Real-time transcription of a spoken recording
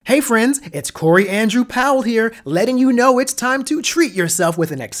Hey friends, it's Corey Andrew Powell here, letting you know it's time to treat yourself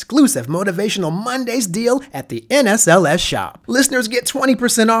with an exclusive Motivational Mondays deal at the NSLS shop. Listeners get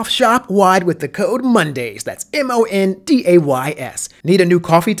 20% off shop-wide with the code MONDAYS. That's MONDAYS. Need a new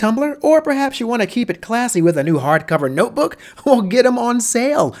coffee tumbler? Or perhaps you want to keep it classy with a new hardcover notebook? Well, get them on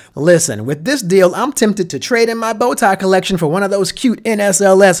sale. Listen, with this deal, I'm tempted to trade in my bow tie collection for one of those cute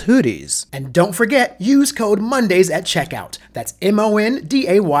NSLS hoodies. And don't forget, use code MONDAYS at checkout. That's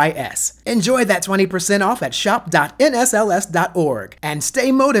MONDAYS. Enjoy that 20% off at shop.nsls.org. And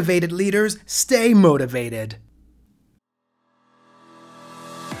stay motivated, leaders. Stay motivated.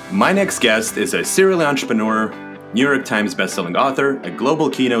 My next guest is a serial entrepreneur, New York Times bestselling author, a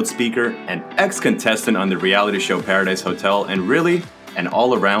global keynote speaker, an ex-contestant on the reality show Paradise Hotel, and really an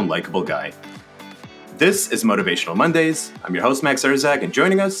all-around likable guy. This is Motivational Mondays. I'm your host, Max Erzak, and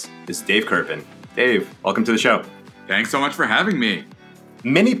joining us is Dave Kerpen. Dave, welcome to the show. Thanks so much for having me.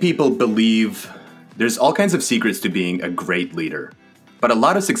 Many people believe there's all kinds of secrets to being a great leader, but a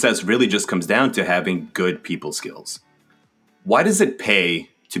lot of success really just comes down to having good people skills. Why does it pay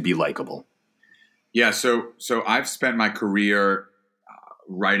to be likable? Yeah, so I've spent my career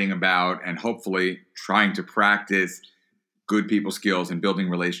writing about and hopefully trying to practice good people skills and building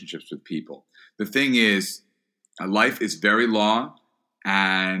relationships with people. The thing is, life is very long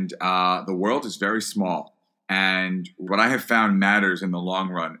and the world is very small. And what I have found matters in the long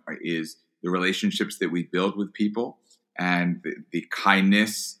run is the relationships that we build with people and the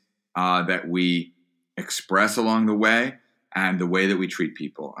kindness that we express along the way and the way that we treat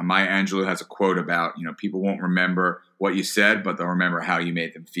people. And Maya Angelou has a quote about, people won't remember what you said, but they'll remember how you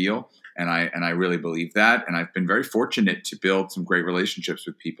made them feel. And I really believe that. And I've been very fortunate to build some great relationships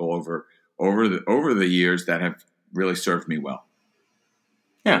with people over the years that have really served me well.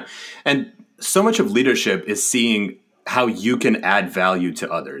 Yeah. And so much of leadership is seeing how you can add value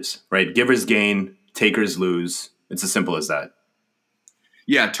to others, right? Givers gain, takers lose. It's as simple as that.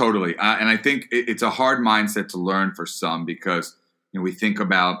 Yeah, totally. And I think it's a hard mindset to learn for some because we think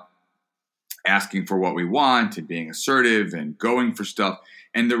about asking for what we want and being assertive and going for stuff.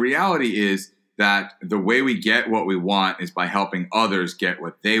 And the reality is that the way we get what we want is by helping others get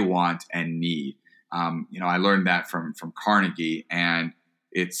what they want and need. I learned that from Carnegie, and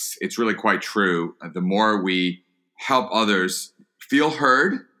it's really quite true. The more we help others feel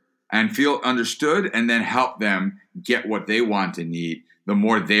heard and feel understood and then help them get what they want and need, the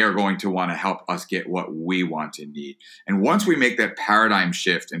more they are going to want to help us get what we want and need. And once we make that paradigm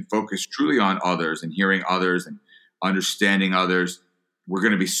shift and focus truly on others and hearing others and understanding others, we're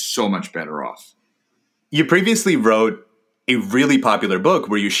going to be so much better off. You previously wrote a really popular book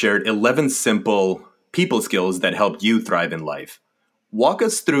where you shared 11 simple people skills that helped you thrive in life. Walk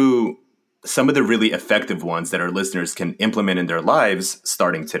us through some of the really effective ones that our listeners can implement in their lives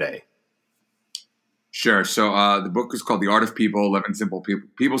starting today. Sure. So the book is called The Art of People, 11 Simple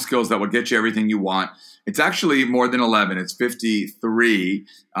People Skills That Will Get You Everything You Want. It's actually more than 11. It's 53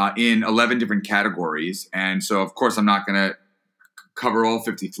 in 11 different categories. And so, of course, I'm not going to cover all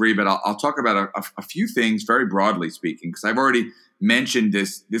 53, but I'll talk about a few things very broadly speaking, because I've already mentioned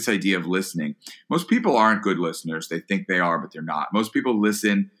this idea of listening. Most people aren't good listeners. They think they are, but they're not. Most people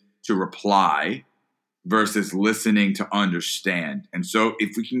listen to reply versus listening to understand. And so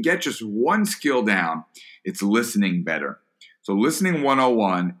if we can get just one skill down, it's listening better. So listening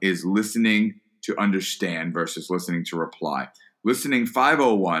 101 is listening to understand versus listening to reply. Listening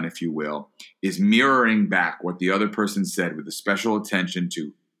 501, if you will, is mirroring back what the other person said with a special attention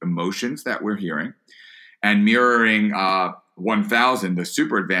to emotions that we're hearing. And mirroring 1000, the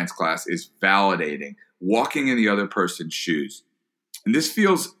super advanced class, is validating, walking in the other person's shoes. And this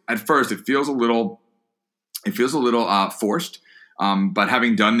feels, at first, it feels a little forced. But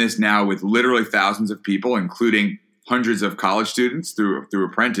having done this now with literally thousands of people, including hundreds of college students through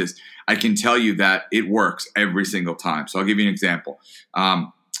Apprentice, I can tell you that it works every single time. So I'll give you an example.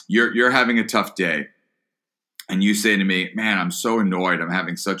 You're having a tough day, and you say to me, "Man, I'm so annoyed. I'm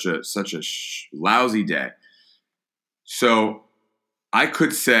having such a lousy day." So I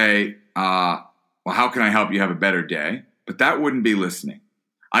could say, "Well, how can I help you have a better day?" But that wouldn't be listening.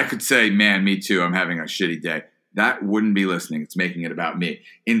 I could say, "Man, me too. I'm having a shitty day." That wouldn't be listening. It's making it about me.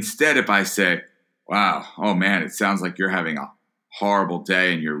 Instead, if I say, "Wow, oh man, it sounds like you're having a horrible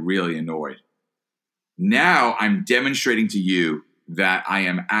day and you're really annoyed." Now I'm demonstrating to you that I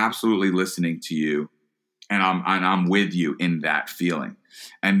am absolutely listening to you and I'm with you in that feeling.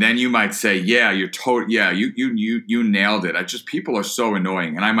 And then you might say, "Yeah, you nailed it. People are so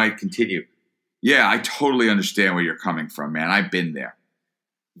annoying." And I might continue, "Yeah, I totally understand where you're coming from, man. I've been there."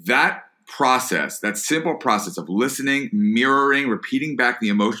 That process, that simple process of listening, mirroring, repeating back the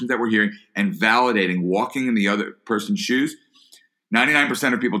emotions that we're hearing, and validating, walking in the other person's shoes,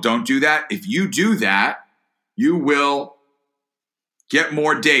 99% of people don't do that. If you do that, you will get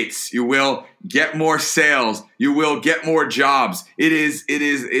more dates. You will get more sales. You will get more jobs. It is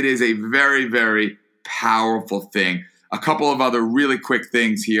a very, very powerful thing. A couple of other really quick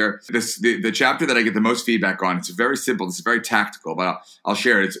things here. The chapter that I get the most feedback on, it's very simple. It's very tactical, but I'll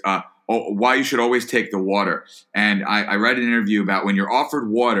share it. It's why you should always take the water. And I read an interview about when you're offered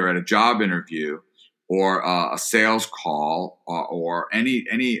water at a job interview or a sales call or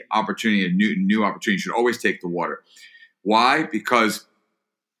any opportunity, a new opportunity, you should always take the water. Why? Because,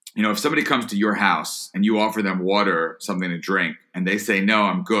 if somebody comes to your house and you offer them water, something to drink, and they say, no,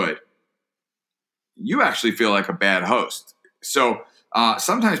 I'm good, you actually feel like a bad host. So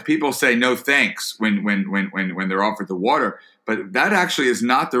sometimes people say no thanks when they're offered the water, but that actually is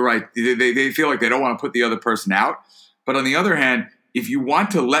not the right. They feel like they don't want to put the other person out. But on the other hand, if you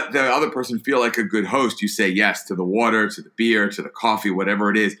want to let the other person feel like a good host, you say yes to the water, to the beer, to the coffee, whatever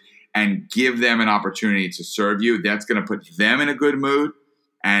it is, and give them an opportunity to serve you. That's going to put them in a good mood,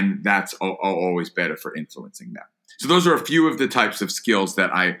 and that's always better for influencing them. So those are a few of the types of skills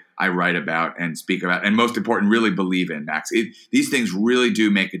that I write about and speak about, and most important, really believe in, Max. These things really do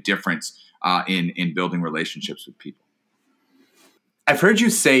make a difference in building relationships with people. I've heard you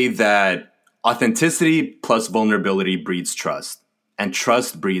say that authenticity plus vulnerability breeds trust, and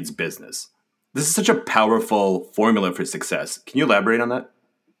trust breeds business. This is such a powerful formula for success. Can you elaborate on that?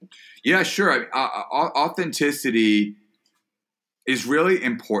 Yeah, sure. Authenticity is really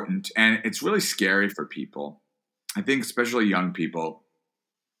important, and it's really scary for people. I think especially young people,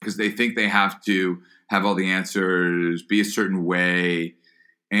 because they think they have to have all the answers, be a certain way.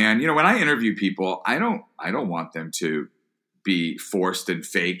 And when I interview people, I don't want them to be forced and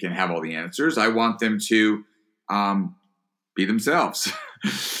fake and have all the answers. I want them to be themselves.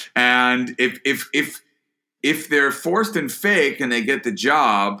 And if they're forced and fake and they get the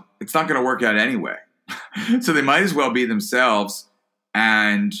job, it's not going to work out anyway. So they might as well be themselves,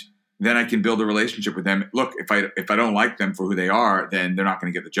 and then I can build a relationship with them. Look, if I don't like them for who they are, then they're not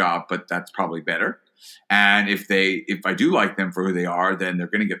going to get the job, but that's probably better. And if I do like them for who they are, then they're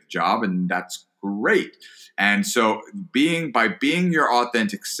going to get the job, and that's great. And so by being your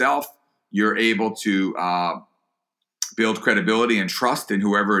authentic self, you're able to build credibility and trust in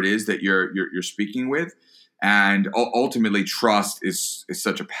whoever it is that you're speaking with. And ultimately, trust is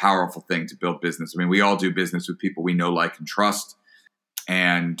such a powerful thing to build business. I mean, we all do business with people we know, like, and trust.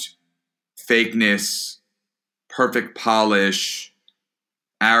 And fakeness, perfect polish,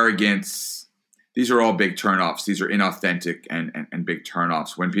 arrogance, these are all big turnoffs. These are inauthentic and big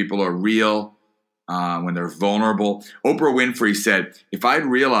turnoffs. When people are real, when they're vulnerable. Oprah Winfrey said, if I'd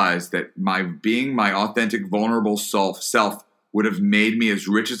realized that being my authentic, vulnerable self would have made me as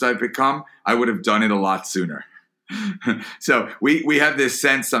rich as I've become, I would have done it a lot sooner. So we have this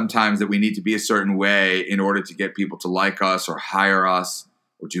sense sometimes that we need to be a certain way in order to get people to like us or hire us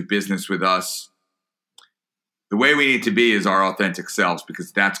or do business with us. The way we need to be is our authentic selves,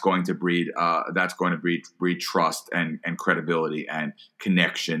 because that's going to breed trust and credibility and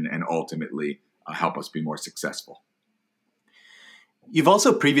connection, and ultimately help us be more successful. You've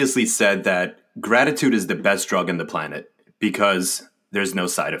also previously said that gratitude is the best drug on the planet because there's no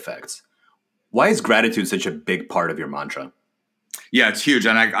side effects. Why is gratitude such a big part of your mantra? Yeah, it's huge.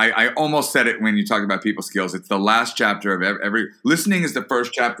 And I almost said it when you talk about people skills. It's the last chapter of every listening is the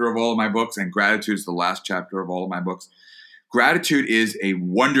first chapter of all of my books, and gratitude is the last chapter of all of my books. Gratitude is a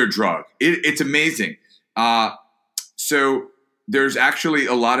wonder drug. It's amazing. So there's actually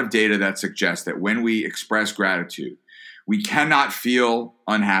a lot of data that suggests that when we express gratitude, we cannot feel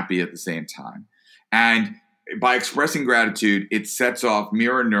unhappy at the same time. And by expressing gratitude, it sets off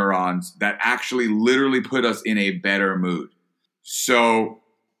mirror neurons that actually literally put us in a better mood. So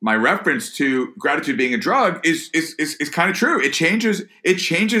my reference to gratitude being a drug is kind of true. It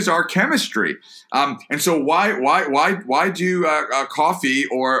changes our chemistry. And so why do coffee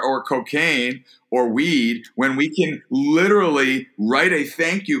or cocaine or weed when we can literally write a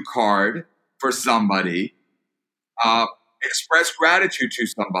thank you card for somebody, express gratitude to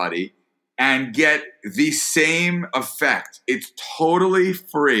somebody, and get the same effect? It's totally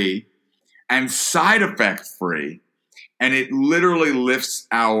free and side effect free. And it literally lifts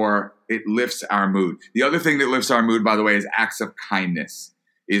our mood. The other thing that lifts our mood, by the way, is acts of kindness.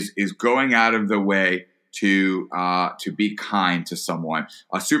 Is going out of the way to be kind to someone.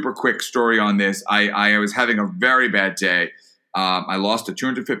 A super quick story on this. I was having a very bad day. I lost a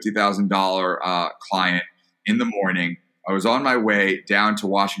 $250,000 client in the morning, I was on my way down to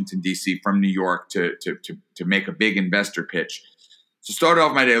Washington, D.C. from New York to make a big investor pitch. So started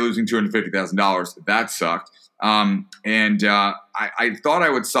off my day losing $250,000. That sucked. I thought I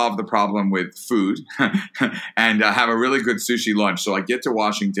would solve the problem with food and have a really good sushi lunch. So I get to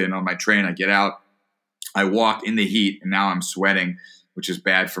Washington on my train. I get out. I walk in the heat, and now I'm sweating, which is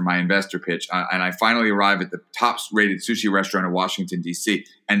bad for my investor pitch. And I finally arrive at the top-rated sushi restaurant in Washington, D.C.,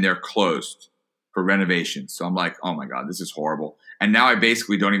 and they're closed for renovations. So I'm like, oh, my God, this is horrible. And now I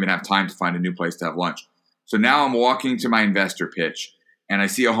basically don't even have time to find a new place to have lunch. So now I'm walking to my investor pitch, and I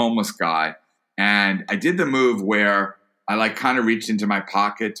see a homeless guy. And I did the move where I kind of reached into my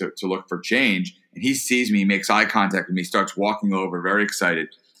pocket to look for change. And he sees me, makes eye contact with me, starts walking over, very excited.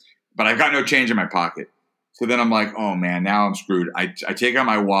 But I've got no change in my pocket. So then I'm like, oh, man, now I'm screwed. I take out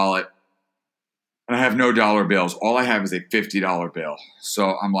my wallet, and I have no dollar bills. All I have is a $50 bill.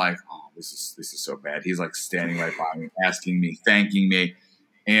 So I'm like, oh, this is so bad. He's standing right by me, asking me, thanking me.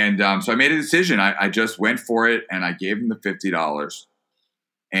 And so I made a decision. I just went for it, and I gave him the $50.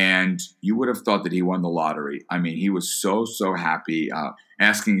 And you would have thought that he won the lottery. I mean, he was so happy,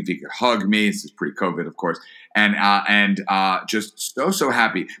 asking if he could hug me. This is pre-COVID, of course, and just so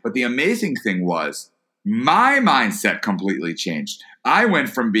happy. But the amazing thing was, my mindset completely changed. I went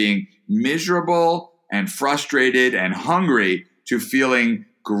from being miserable and frustrated and hungry to feeling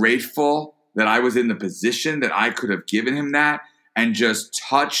grateful that I was in the position that I could have given him that, and just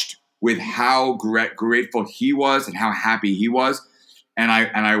touched with how grateful he was and how happy he was. And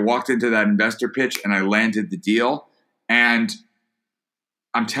I walked into that investor pitch, and I landed the deal. And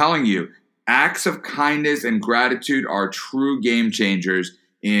I'm telling you, acts of kindness and gratitude are true game changers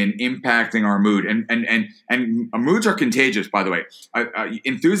in impacting our mood. And moods are contagious, by the way.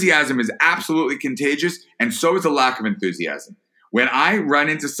 Enthusiasm is absolutely contagious, and so is a lack of enthusiasm. When I run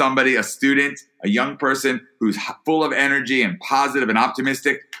into somebody, a student, a young person who's full of energy and positive and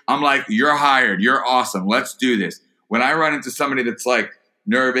optimistic, I'm like, you're hired. You're awesome. Let's do this. When I run into somebody that's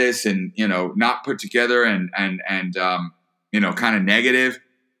nervous and, not put together and kind of negative,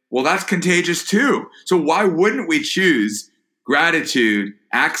 well, that's contagious too. So why wouldn't we choose gratitude,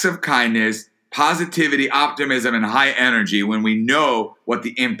 acts of kindness, positivity, optimism, and high energy when we know what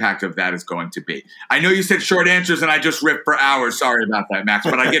the impact of that is going to be? I know you said short answers, and I just ripped for hours. Sorry about that, Max,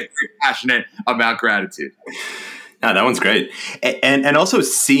 but I get very passionate about gratitude. No, that one's great. And also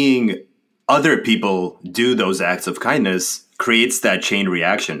seeing other people do those acts of kindness creates that chain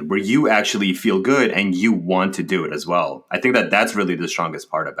reaction where you actually feel good and you want to do it as well. I think that's really the strongest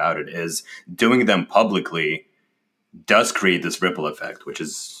part about it, is doing them publicly does create this ripple effect, which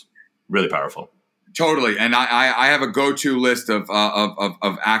is really powerful. Totally. And I have a go-to list of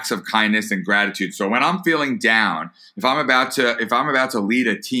acts of kindness and gratitude. So when I'm feeling down, if I'm about to lead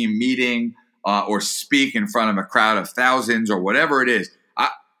a team meeting or speak in front of a crowd of thousands or whatever it is,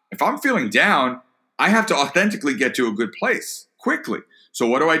 if I'm feeling down, I have to authentically get to a good place quickly. So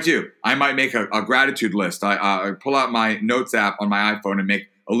what do? I might make a gratitude list. I pull out my notes app on my iPhone and make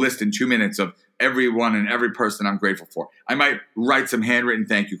a list in 2 minutes of everyone and every person I'm grateful for. I might write some handwritten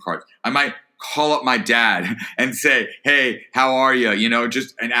thank you cards. I might call up my dad and say, hey, how are you?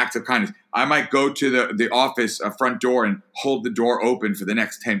 Just an act of kindness. I might go to the office front door and hold the door open for the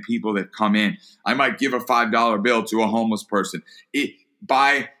next 10 people that come in. I might give a $5 bill to a homeless person.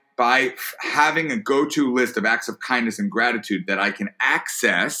 By having a go-to list of acts of kindness and gratitude that I can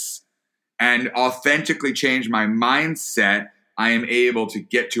access and authentically change my mindset, I am able to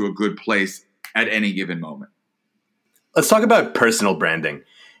get to a good place at any given moment. Let's talk about personal branding.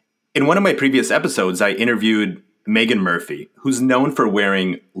 In one of my previous episodes, I interviewed Megan Murphy, who's known for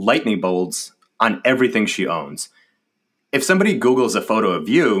wearing lightning bolts on everything she owns. If somebody Googles a photo of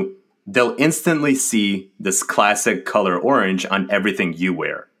you, they'll instantly see this classic color orange on everything you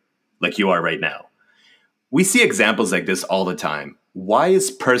wear, like you are right now. We see examples like this all the time. Why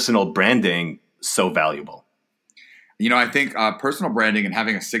is personal branding so valuable? I think personal branding and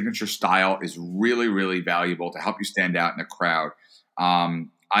having a signature style is really, really valuable to help you stand out in a crowd.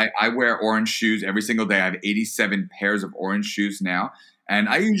 I wear orange shoes every single day. I have 87 pairs of orange shoes now. And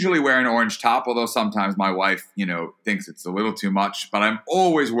I usually wear an orange top, although sometimes my wife, thinks it's a little too much. But I'm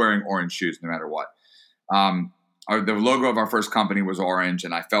always wearing orange shoes no matter what. The logo of our first company was orange,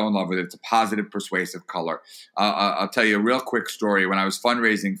 and I fell in love with it. It's a positive, persuasive color. I'll tell you a real quick story. When I was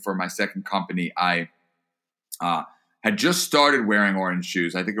fundraising for my second company, I had just started wearing orange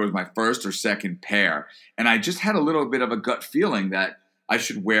shoes. I think it was my first or second pair. And I just had a little bit of a gut feeling that I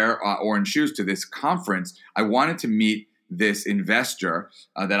should wear orange shoes to this conference. I wanted to meet this investor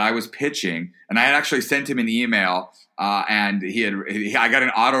that I was pitching, and I had actually sent him an email, and I got an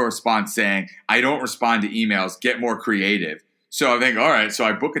auto response saying, "I don't respond to emails. Get more creative." So I think, all right. So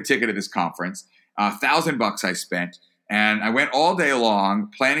I book a ticket to this conference. $1,000 I spent, and I went all day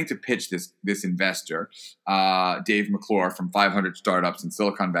long planning to pitch this investor, Dave McClure from 500 Startups in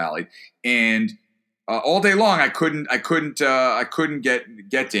Silicon Valley, and all day long I couldn't get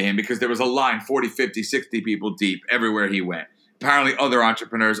to him because there was a line 40, 50, 60 people deep everywhere he went. Apparently, other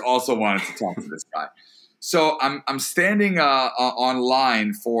entrepreneurs also wanted to talk to this guy. So I'm standing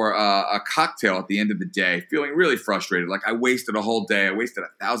online for a cocktail at the end of the day, feeling really frustrated. Like I wasted a whole day. I wasted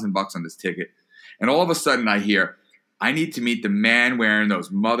 $1,000 on this ticket. And all of a sudden I hear, I need to meet the man wearing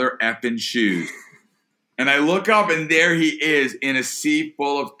those mother effing shoes. And I look up and there he is in a sea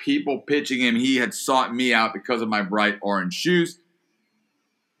full of people pitching him. He had sought me out because of my bright orange shoes.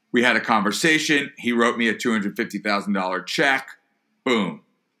 We had a conversation. He wrote me a $250,000 check. Boom.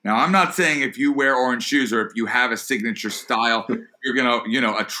 Now, I'm not saying if you wear orange shoes or if you have a signature style, you're going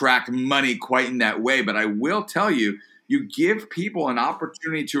to, attract money quite in that way. But I will tell you, you give people an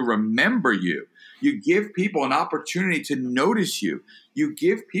opportunity to remember you. You give people an opportunity to notice you. You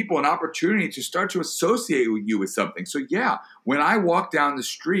give people an opportunity to start to associate with you with something. So yeah, when I walk down the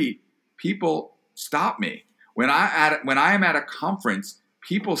street, people stop me. When I am at a conference,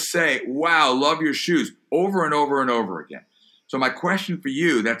 people say, "Wow, love your shoes," over and over and over again. So my question for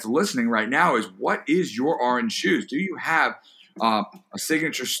you that's listening right now is, what is your orange shoes? Do you have a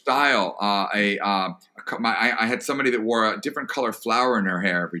signature style? I had somebody that wore a different color flower in her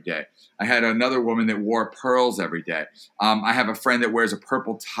hair every day. I had another woman that wore pearls every day. I have a friend that wears a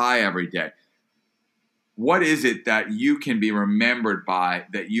purple tie every day. What is it that you can be remembered by,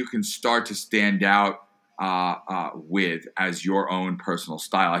 that you can start to stand out with as your own personal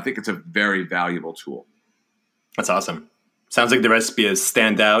style? I think it's a very valuable tool. That's awesome. Sounds like the recipe is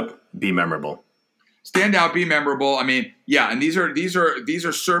stand out, be memorable. Stand out, be memorable. I mean, yeah, and these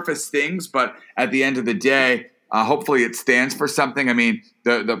are surface things, but at the end of the day, hopefully it stands for something. I mean,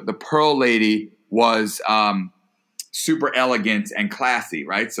 the Pearl lady was super elegant and classy,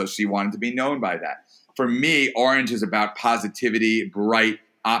 right? So she wanted to be known by that. For me, orange is about positivity, bright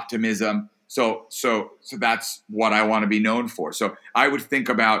optimism. So that's what I want to be known for. So I would think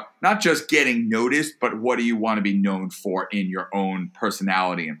about not just getting noticed, but what do you want to be known for in your own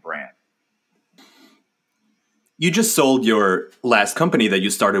personality and brand? You just sold your last company that you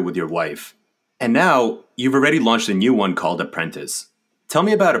started with your wife, and now you've already launched a new one called Apprentice. Tell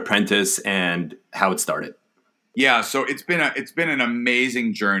me about Apprentice and how it started. Yeah, so it's been an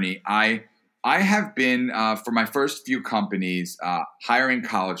amazing journey. I have been for my first few companies hiring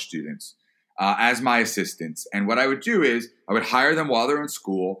college students as my assistants, and what I would do is I would hire them while they're in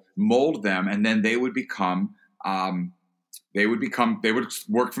school, mold them, and then they would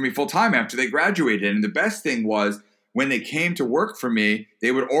work for me full time after they graduated. And the best thing was when they came to work for me,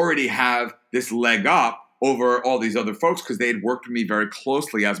 they would already have this leg up over all these other folks because they had worked with me very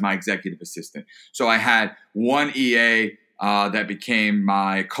closely as my executive assistant. So I had one EA that became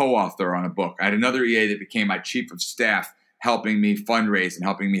my co-author on a book. I had another EA that became my chief of staff, helping me fundraise and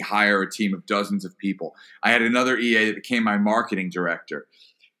helping me hire a team of dozens of people. I had another EA that became my marketing director.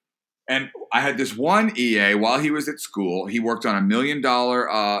 And I had this one EA while he was at school. He worked on $1 million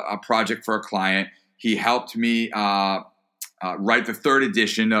project for a client. He helped me write the third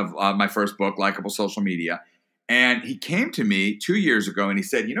edition of my first book, Likeable Social Media. And he came to me 2 years ago and he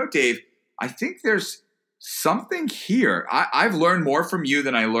said, Dave, I think there's something here. I've learned more from you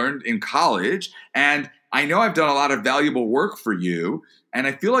than I learned in college. And I know I've done a lot of valuable work for you. And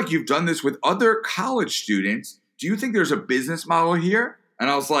I feel like you've done this with other college students. Do you think there's a business model here? And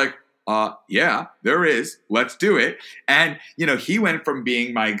I was like, yeah, there is. Let's do it. And, he went from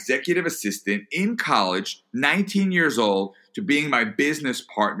being my executive assistant in college, 19 years old, to being my business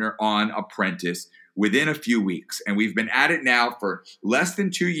partner on Apprentice within a few weeks. And we've been at it now for less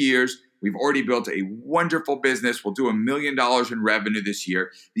than 2 years. We've already built a wonderful business. We'll do $1 million in revenue this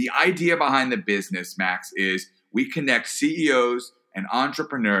year. The idea behind the business, Max, is we connect CEOs and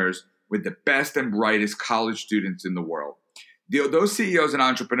entrepreneurs with the best and brightest college students in the world. Those CEOs and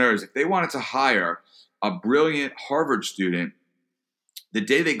entrepreneurs, if they wanted to hire a brilliant Harvard student, the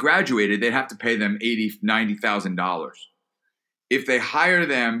day they graduated, they'd have to pay them $80,000, $90,000. If they hire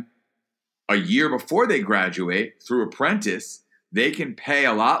them a year before they graduate through Apprentice, they can pay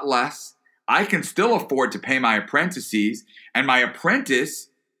a lot less. I can still afford to pay my apprentices, and my apprentice,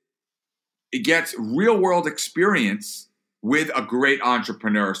 it gets real world experience with a great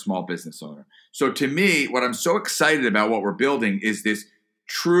entrepreneur, small business owner. So to me, what I'm so excited about what we're building is this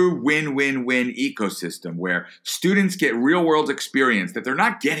true win-win-win ecosystem where students get real-world experience that they're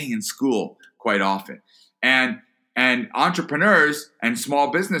not getting in school quite often. And entrepreneurs and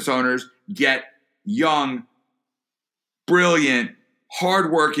small business owners get young, brilliant,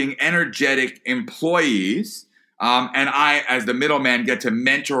 hardworking, energetic employees. And I, as the middleman, get to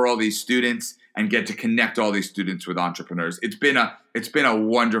mentor all these students and get to connect all these students with entrepreneurs. It's been a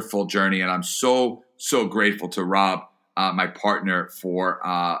wonderful journey, and I'm so grateful to Rob, my partner, for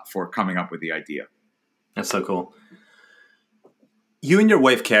coming up with the idea. That's so cool. You and your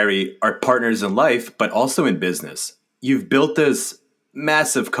wife, Carrie, are partners in life, but also in business. You've built this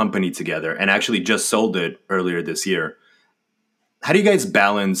massive company together and actually just sold it earlier this year. How do you guys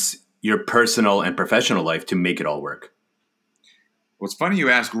balance your personal and professional life to make it all work? Well, it's funny you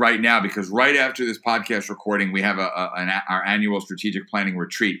ask right now, because right after this podcast recording, we have our annual strategic planning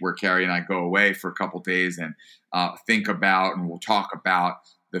retreat where Carrie and I go away for a couple of days and think about, and we'll talk about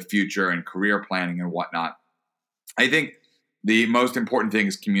the future and career planning and whatnot. I think the most important thing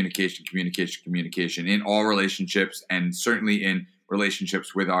is communication in all relationships, and certainly in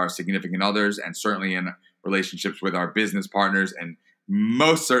relationships with our significant others, and certainly in relationships with our business partners, and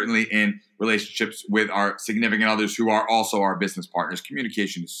most certainly in relationships with our significant others who are also our business partners.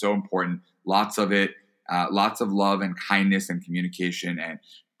 Communication is so important. Lots of it, lots of love and kindness and communication and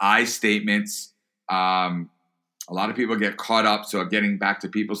I statements. A lot of people get caught up. So getting back to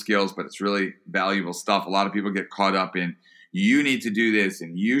people skills, but it's really valuable stuff. A lot of people get caught up in, you need to do this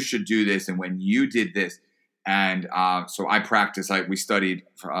and you should do this. And when you did this. And so I practice, we studied,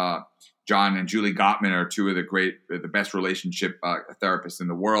 John and Julie Gottman are two of the best relationship therapists in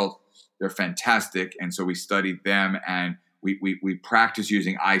the world. They're fantastic. And so we studied them, and we practice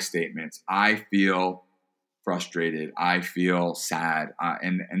using I statements. I feel frustrated. I feel sad.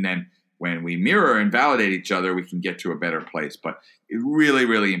 And then when we mirror and validate each other, we can get to a better place. But it's really,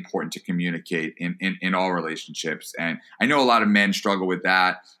 really important to communicate in all relationships. And I know a lot of men struggle with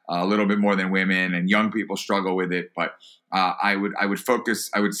that a little bit more than women, and young people struggle with it. But I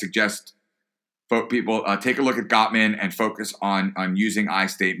would suggest people take a look at Gottman and focus on using I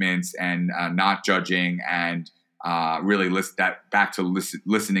statements and not judging, and really list that back to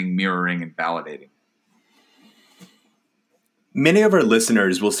listening, mirroring, and validating. Many of our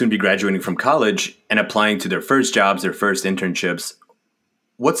listeners will soon be graduating from college and applying to their first jobs, their first internships.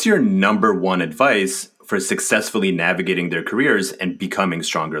 What's your number one advice for successfully navigating their careers and becoming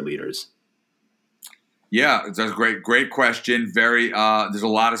stronger leaders? Yeah, that's a great question. There's a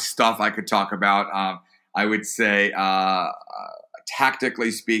lot of stuff I could talk about. I would say,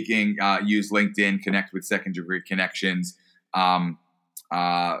 tactically speaking, use LinkedIn, connect with second degree connections,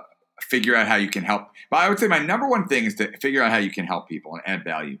 figure out how you can help. But I would say my number one thing is to figure out how you can help people and add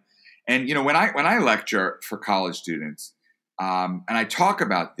value. And when I lecture for college students, and I talk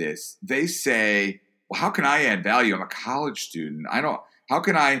about this, they say, "Well, how can I add value? I'm a college student. What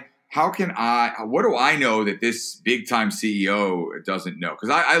do I know that this big time CEO doesn't know?" Because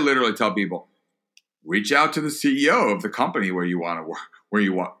I literally tell people, reach out to the CEO of the company where you want to work, where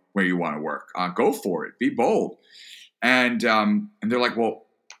you want to work. Go for it. Be bold. And they're like, "Well,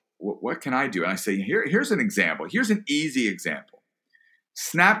 what can I do?" And I say, here's an example. Here's an easy example.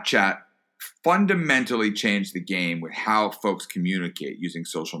 Snapchat fundamentally changed the game with how folks communicate using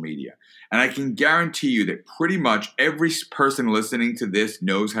social media. And I can guarantee you that pretty much every person listening to this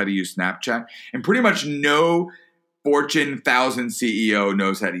knows how to use Snapchat, and pretty much no Fortune 1000 CEO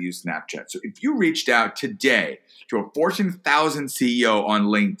knows how to use Snapchat. So if you reached out today to a Fortune 1000 CEO on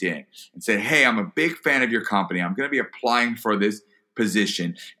LinkedIn and said, "Hey, I'm a big fan of your company. I'm going to be applying for this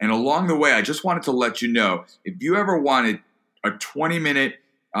position. And along the way, I just wanted to let you know, if you ever wanted a 20-minute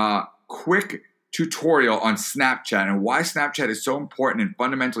quick tutorial on Snapchat and why Snapchat is so important and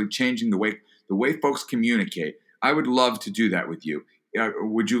fundamentally changing the way folks communicate, I would love to do that with you.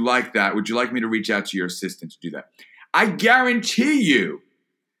 Would you like that? Would you like me to reach out to your assistant to do that?" I guarantee you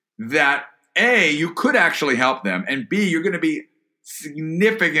that A, you could actually help them, and B, you're going to be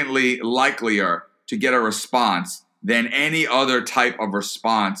significantly likelier to get a response than any other type of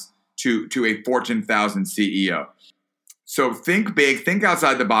response to a Fortune 1000 CEO. So think big, think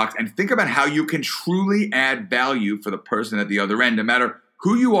outside the box, and think about how you can truly add value for the person at the other end, no matter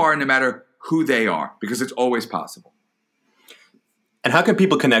who you are, no matter who they are, because it's always possible. And how can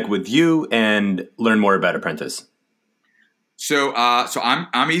people connect with you and learn more about Apprentice? So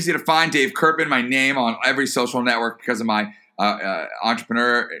I'm easy to find. Dave Kerpen, my name on every social network because of my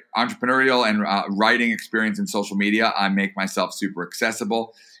entrepreneurial and writing experience in social media. I make myself super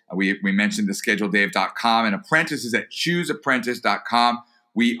accessible. We mentioned the scheduledave.com, and Apprentice is at chooseapprentice.com.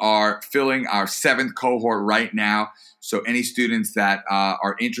 We are filling our 7th cohort right now. So any students that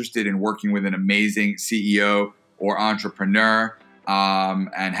are interested in working with an amazing CEO or entrepreneur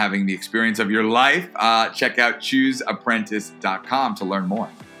and having the experience of your life, check out chooseapprentice.com to learn more.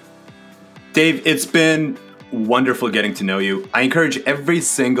 Dave, it's been wonderful getting to know you. I encourage every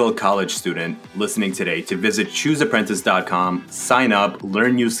single college student listening today to visit chooseapprentice.com, sign up,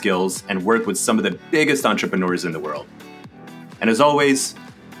 learn new skills, and work with some of the biggest entrepreneurs in the world. And as always,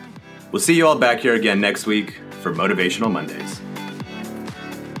 we'll see you all back here again next week for Motivational Mondays.